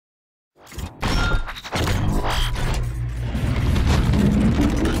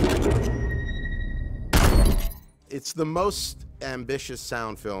It's the most ambitious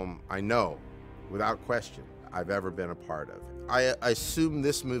sound film I know, without question, I've ever been a part of. I assumed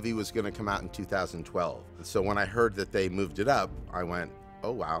this movie was going to come out in 2012. So when I heard that they moved it up, I went,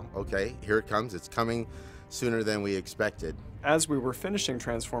 oh wow, okay, here it comes. It's coming sooner than we expected. As we were finishing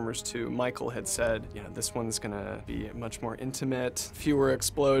Transformers 2, Michael had said, you know, this one's gonna be much more intimate, fewer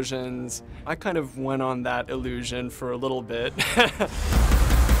explosions. I kind of went on that illusion for a little bit.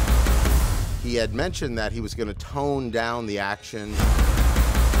 He had mentioned that he was going to tone down the action.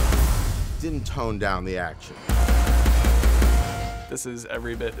 Didn't tone down the action. This is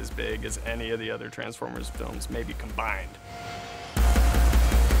every bit as big as any of the other Transformers films, maybe combined.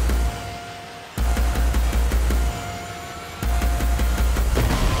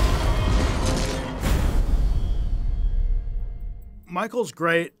 Michael's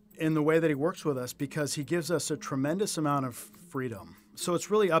great in the way that he works with us because he gives us a tremendous amount of freedom. So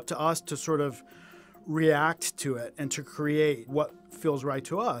it's really up to us to sort of react to it and to create what feels right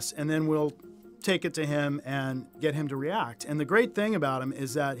to us. And then we'll take it to him and get him to react. And the great thing about him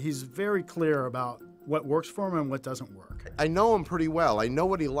is that he's very clear about what works for him and what doesn't work. I know him pretty well. I know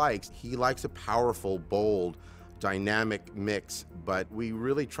what he likes. He likes a powerful, bold, dynamic mix, but we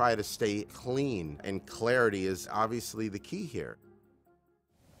really try to stay clean, and clarity is obviously the key here.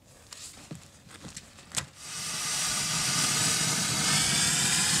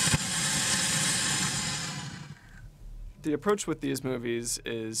 The approach with these movies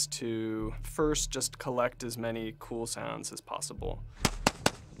is to first just collect as many cool sounds as possible.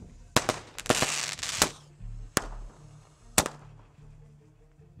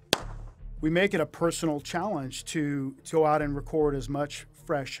 We make it a personal challenge to go out and record as much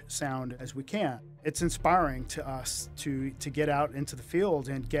fresh sound as we can. It's inspiring to us to get out into the field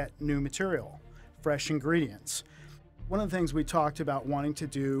and get new material, fresh ingredients. One of the things we talked about wanting to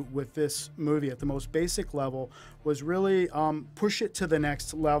do with this movie at the most basic level was really push it to the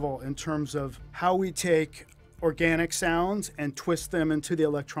next level in terms of how we take organic sounds and twist them into the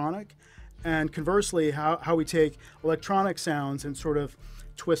electronic, and conversely, how we take electronic sounds and sort of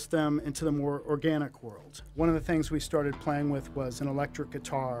twist them into the more organic world. One of the things we started playing with was an electric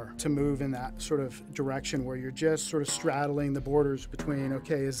guitar to move in that sort of direction where you're just sort of straddling the borders between,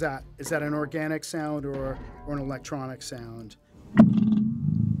 okay, is that an organic sound or an electronic sound?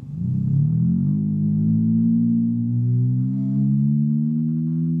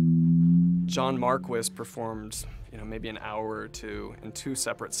 John Marquis performed, maybe an hour or two in 2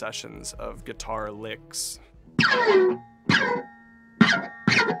 separate sessions of guitar licks.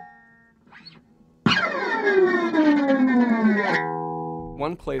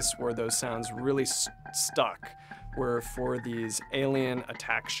 One place where those sounds really stuck were for these alien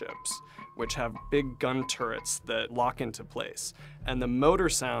attack ships, which have big gun turrets that lock into place. And the motor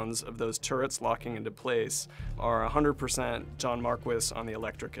sounds of those turrets locking into place are 100% John Marquis on the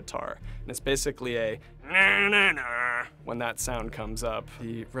electric guitar. And it's basically a na-na-na. When that sound comes up,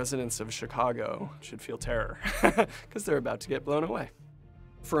 the residents of Chicago should feel terror, because they're about to get blown away.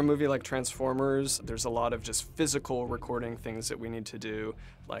 For a movie like Transformers, there's a lot of just physical recording things that we need to do.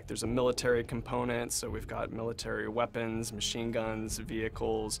 Like there's a military component, so we've got military weapons, machine guns,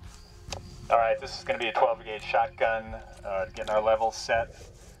 vehicles. All right, this is going to be a 12-gauge shotgun. Getting our levels set.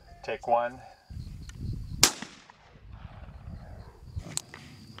 Take 1.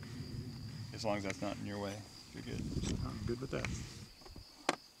 As long as that's not in your way, you're good. I'm good with that.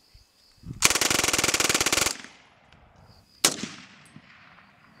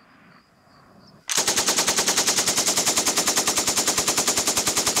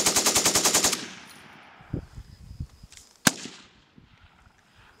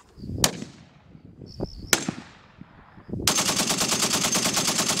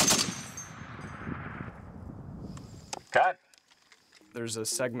 Cut. There's a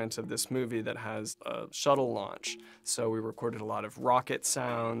segment of this movie that has a shuttle launch. So we recorded a lot of rocket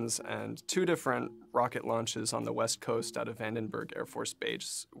sounds and 2 different rocket launches on the West Coast out of Vandenberg Air Force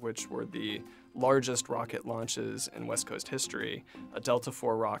Base, which were the largest rocket launches in West Coast history, a Delta IV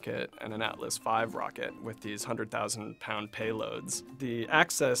rocket and an Atlas V rocket with these 100,000-pound payloads. The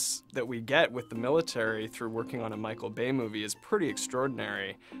access that we get with the military through working on a Michael Bay movie is pretty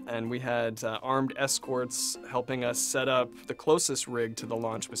extraordinary, and we had armed escorts helping us set up. The closest rig to the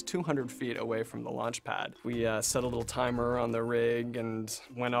launch was 200 feet away from the launch pad. We set a little timer on the rig and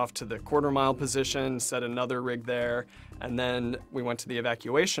went off to the quarter-mile position, set another rig there, and then we went to the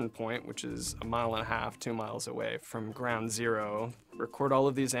evacuation point, which is 1.5 miles, 2 miles away from ground zero. Record all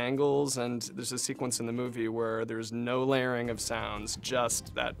of these angles, and there's a sequence in the movie where there's no layering of sounds,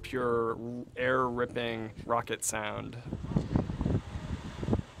 just that pure air-ripping rocket sound.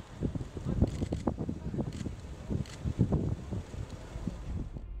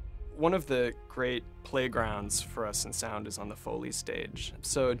 One of the great playgrounds for us in sound is on the Foley stage.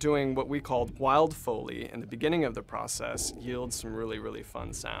 So doing what we called wild Foley in the beginning of the process yields some really, really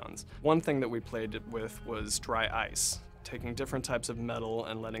fun sounds. One thing that we played with was dry ice, taking different types of metal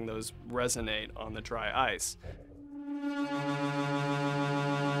and letting those resonate on the dry ice.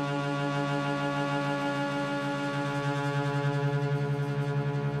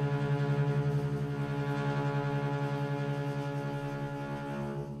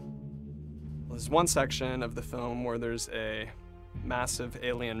 There's one section of the film where there's a massive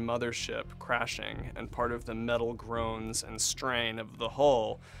alien mothership crashing, and part of the metal groans and strain of the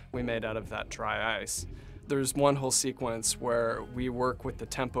hull we made out of that dry ice. There's one whole sequence where we work with the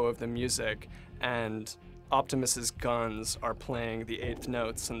tempo of the music, and Optimus's guns are playing the 8th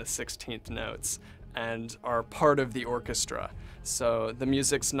notes and the 16th notes and are part of the orchestra. So the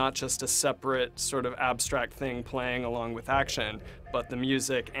music's not just a separate sort of abstract thing playing along with action, but the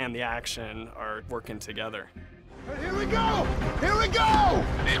music and the action are working together. Here we go! Here we go!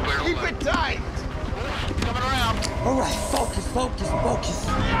 Keep it tight! Coming around. All right, focus, focus, focus.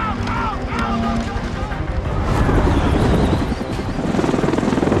 Ow, ow, ow.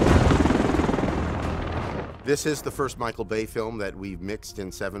 This is the first Michael Bay film that we've mixed in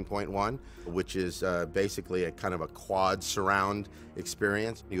 7.1, which is basically a kind of a quad surround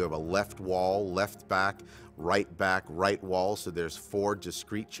experience. You have a left wall, left back, right wall, so there's 4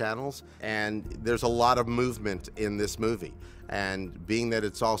 discrete channels, and there's a lot of movement in this movie. And being that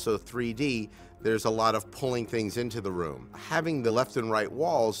it's also 3D, there's a lot of pulling things into the room. Having the left and right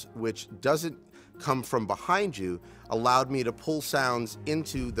walls, which doesn't come from behind you, allowed me to pull sounds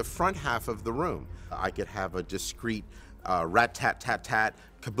into the front half of the room. I could have a discrete rat-tat-tat-tat,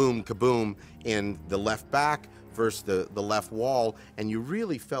 kaboom, kaboom in the left back versus the left wall, and you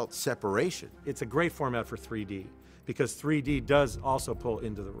really felt separation. It's a great format for 3D because 3D does also pull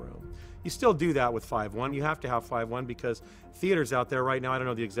into the room. You still do that with 5.1. You have to have 5.1 because theaters out there right now, I don't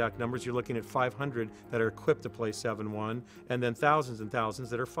know the exact numbers, you're looking at 500 that are equipped to play 7.1 and then thousands and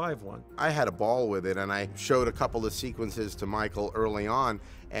thousands that are 5.1. I had a ball with it, and I showed a couple of sequences to Michael early on,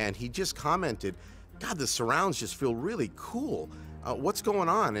 and he just commented, God, the surrounds just feel really cool. What's going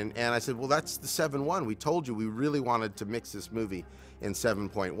on? And I said, well, that's the 7.1. We told you we really wanted to mix this movie in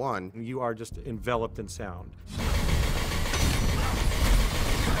 7.1. You are just enveloped in sound.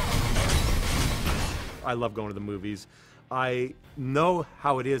 I love going to the movies. I know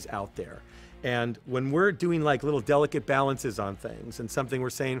how it is out there. And when we're doing like little delicate balances on things and something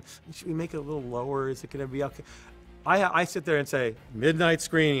we're saying, should we make it a little lower? Is it going to be okay? I sit there and say, midnight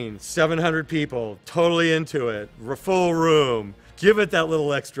screening, 700 people, totally into it, full room. Give it that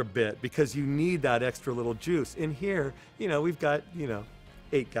little extra bit because you need that extra little juice. In here, you know, we've got,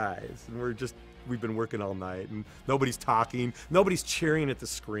 8 guys and we've been working all night and nobody's talking, nobody's cheering at the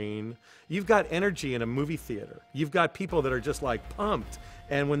screen. You've got energy in a movie theater. You've got people that are just like pumped.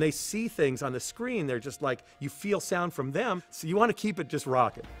 And when they see things on the screen, they're just like, you feel sound from them. So you want to keep it just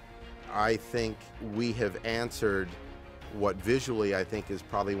rocking. I think we have answered what visually I think is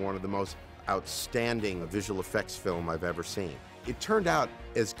probably one of the most outstanding visual effects film I've ever seen. It turned out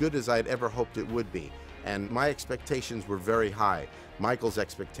as good as I'd ever hoped it would be, and my expectations were very high. Michael's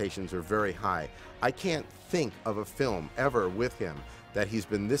expectations are very high. I can't think of a film ever with him that he's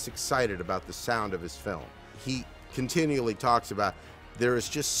been this excited about the sound of his film. He continually talks about there is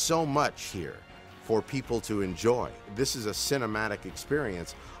just so much here for people to enjoy. This is a cinematic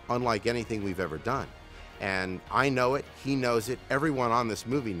experience unlike anything we've ever done. And I know it, he knows it, everyone on this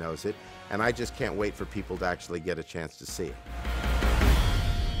movie knows it, and I just can't wait for people to actually get a chance to see it.